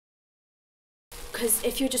because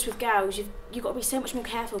if you're just with girls, you've got to be so much more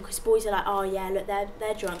careful, because boys are like, oh yeah, look,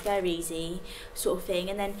 they're drunk, they're easy, sort of thing,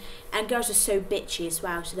 and girls are so bitchy as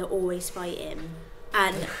well, so they're always fighting,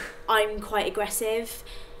 and I'm quite aggressive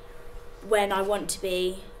when I want to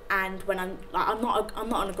be, and when I'm not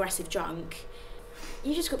an aggressive drunk.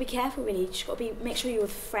 You just got to be careful, really. You just got to make sure you're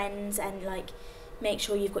with friends, and like make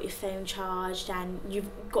sure you've got your phone charged, and you've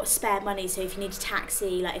got spare money, so if you need a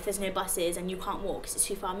taxi, like if there's no buses and you can't walk because it's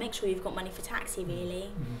too far, make sure you've got money for taxi,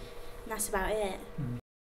 really. And that's about it.